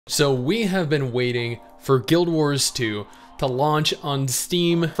So we have been waiting for Guild Wars 2 to launch on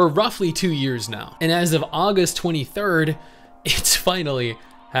Steam for roughly 2 years now. And as of August 23rd, it's finally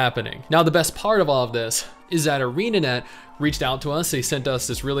happening. Now, the best part of all of this is that ArenaNet reached out to us. They sent us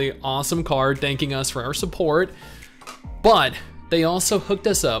this really awesome card thanking us for our support, but they also hooked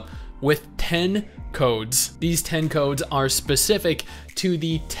us up with 10 codes. These 10 codes are specific to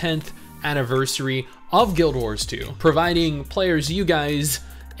the 10th anniversary of Guild Wars 2, providing players, you guys,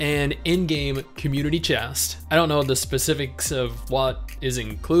 an in-game community chest. I don't know the specifics of what is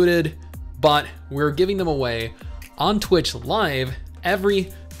included, but we're giving them away on Twitch live every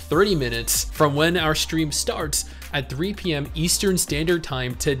 30 minutes from when our stream starts at 3 p.m. Eastern Standard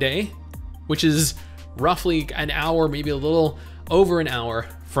Time today, which is roughly an hour, maybe a little over an hour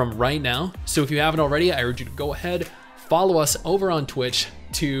from right now. So if you haven't already, I urge you to go ahead, follow us over on Twitch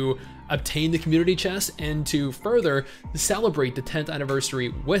to obtain the community chest and to further celebrate the 10th anniversary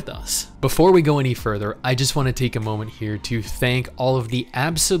with us. Before we go any further, I just want to take a moment here to thank all of the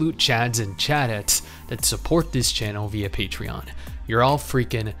absolute chads and chadettes that support this channel via Patreon. You're all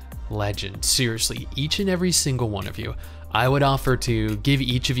freaking legends. Seriously, each and every single one of you. I would offer to give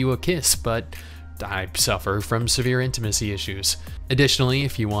each of you a kiss, but I suffer from severe intimacy issues. Additionally,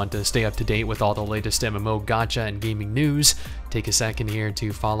 if you want to stay up to date with all the latest MMO gacha and gaming news, take a second here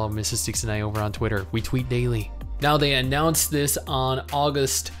to follow MRSSTIX and I over on Twitter. We tweet daily. Now, they announced this on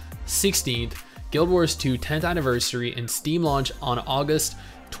August 16th, Guild Wars 2 10th anniversary and Steam launch on August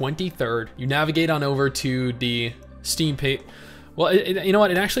 23rd. You navigate on over to the Steam page. Well, you know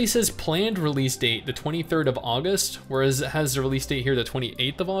what? It actually says planned release date, the 23rd of August, whereas it has the release date here, the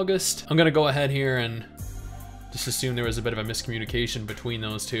 28th of August. I'm gonna go ahead here and just assume there was a bit of a miscommunication between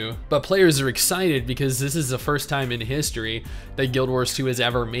those two. But players are excited because this is the first time in history that Guild Wars 2 has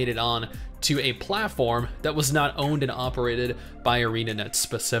ever made it on to a platform that was not owned and operated by ArenaNet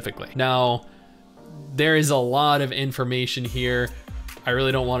specifically. Now, there is a lot of information here. I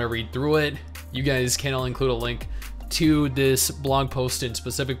really don't want to read through it. You guys can, I'll include a link to this blog post in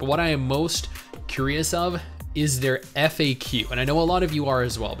specific, but what I am most curious of is their FAQ, and I know a lot of you are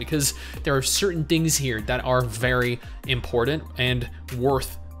as well, because there are certain things here that are very important and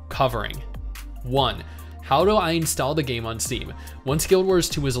worth covering. 1, how do I install the game on Steam? Once Guild Wars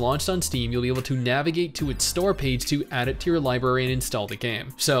 2 is launched on Steam, you'll be able to navigate to its store page to add it to your library and install the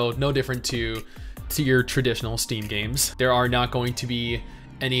game. So no different to your traditional Steam games. There are not going to be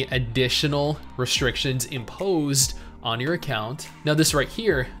any additional restrictions imposed on your account. Now, this right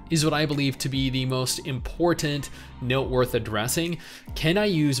here is what I believe to be the most important note worth addressing. Can I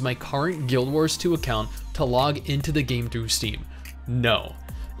use my current Guild Wars 2 account to log into the game through Steam? No.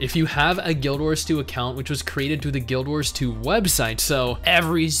 If you have a Guild Wars 2 account which was created through the Guild Wars 2 website, so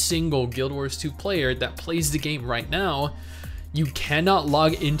every single Guild Wars 2 player that plays the game right now, you cannot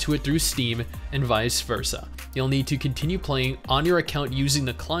log into it through Steam and vice versa. You'll need to continue playing on your account using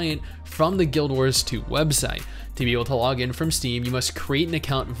the client from the Guild Wars 2 website. To be able to log in from Steam, you must create an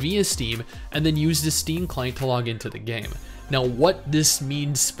account via Steam and then use the Steam client to log into the game. Now, what this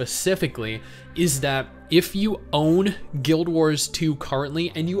means specifically is that if you own Guild Wars 2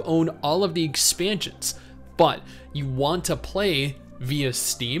 currently and you own all of the expansions, but you want to play via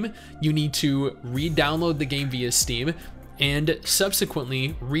Steam, you need to re-download the game via Steam and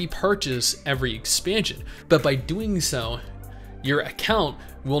subsequently repurchase every expansion. But by doing so, your account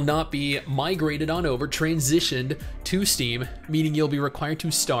will not be migrated on over, transitioned to Steam, meaning you'll be required to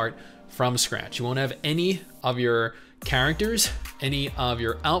start from scratch. You won't have any of your characters, any of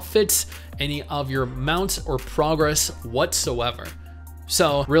your outfits, any of your mounts or progress whatsoever.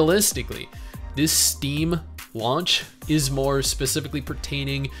 So realistically, this Steam launch is more specifically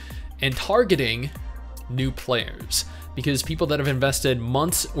pertaining and targeting new players, because people that have invested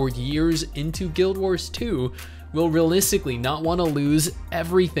months or years into Guild Wars 2 will realistically not want to lose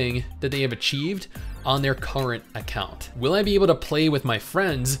everything that they have achieved on their current account. Will I be able to play with my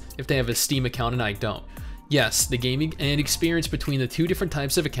friends if they have a Steam account and I don't? Yes, the gaming and experience between the two different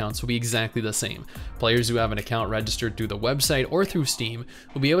types of accounts will be exactly the same. Players who have an account registered through the website or through Steam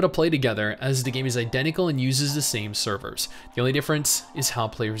will be able to play together, as the game is identical and uses the same servers. The only difference is how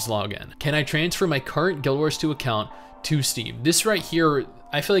players log in. Can I transfer my current Guild Wars 2 account to Steam? This right here,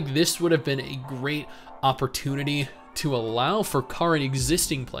 I feel like this would have been a great opportunity to allow for current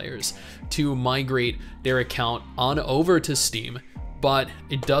existing players to migrate their account on over to Steam, but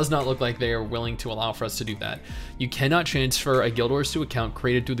it does not look like they are willing to allow for us to do that. You cannot transfer a Guild Wars 2 account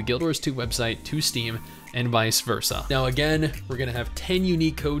created through the Guild Wars 2 website to Steam and vice versa. Now again, we're gonna have 10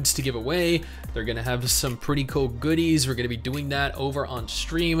 unique codes to give away. They're gonna have some pretty cool goodies. We're gonna be doing that over on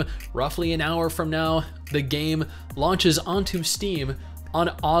stream roughly an hour from now. The game launches onto Steam On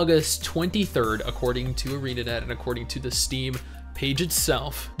August 23rd, according to ArenaNet and according to the Steam page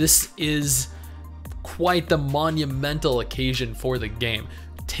itself, this is quite the monumental occasion for the game.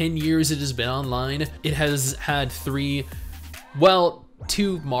 10 years it has been online. It has had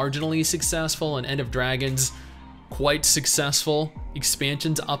two marginally successful and End of Dragons quite successful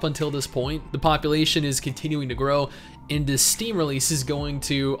expansions up until this point. The population is continuing to grow, and this Steam release is going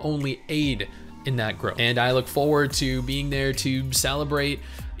to only aid in that growth. And I look forward to being there to celebrate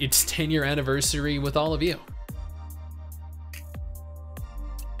its 10-year anniversary with all of you.